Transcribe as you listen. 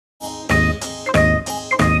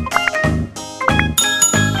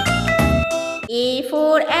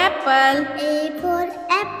apple. A for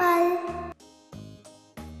apple.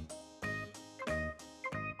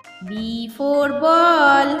 B for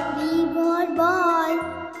ball. B for ball.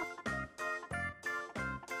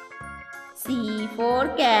 C for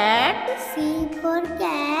cat. C for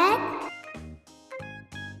cat.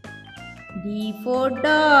 D for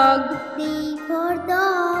dog. D for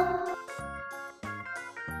dog.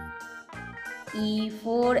 E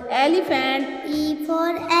for elephant. E for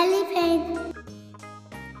elephant.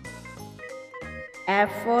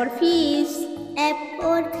 F for fish. F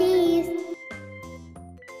for fish.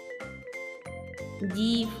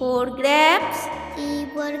 G for grapes. G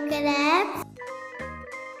for grapes.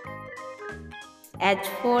 H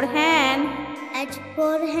for hen. H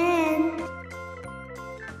for hen.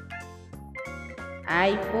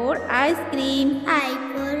 I for ice cream. I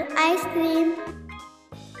for ice cream.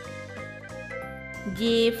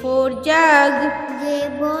 J for jug. J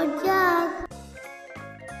for jug.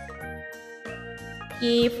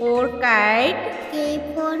 K for kite. K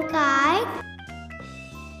for kite.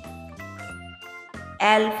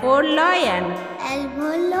 L for lion. L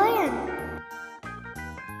for lion.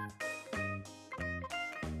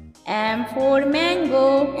 M for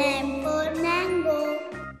mango. M for mango.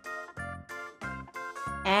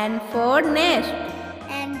 N for nest.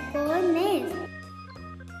 N for nest.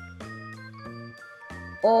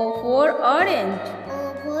 O for orange.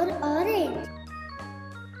 O for orange.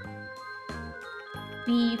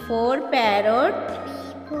 P for parrot. P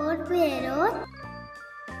for parrot.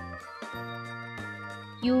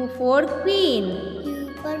 Q for queen.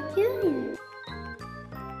 Q for queen.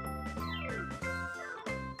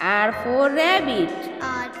 R for rabbit.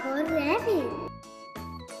 R for rabbit.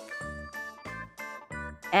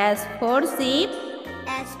 S for sheep.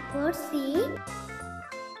 S for sheep.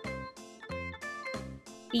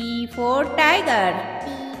 T for tiger.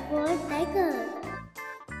 T for tiger.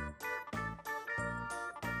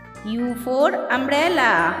 U for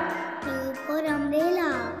umbrella. U for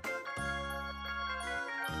umbrella.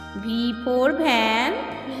 V for van.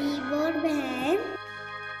 V for van.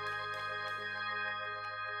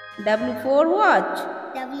 W for watch.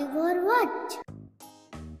 W for watch.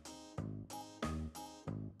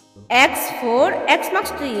 X for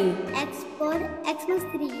Xmas tree. X for Xmas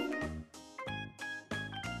tree.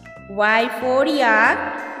 Y for yak.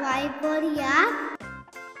 Y for yak.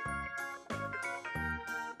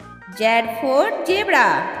 Z for zebra.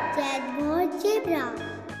 Z for zebra.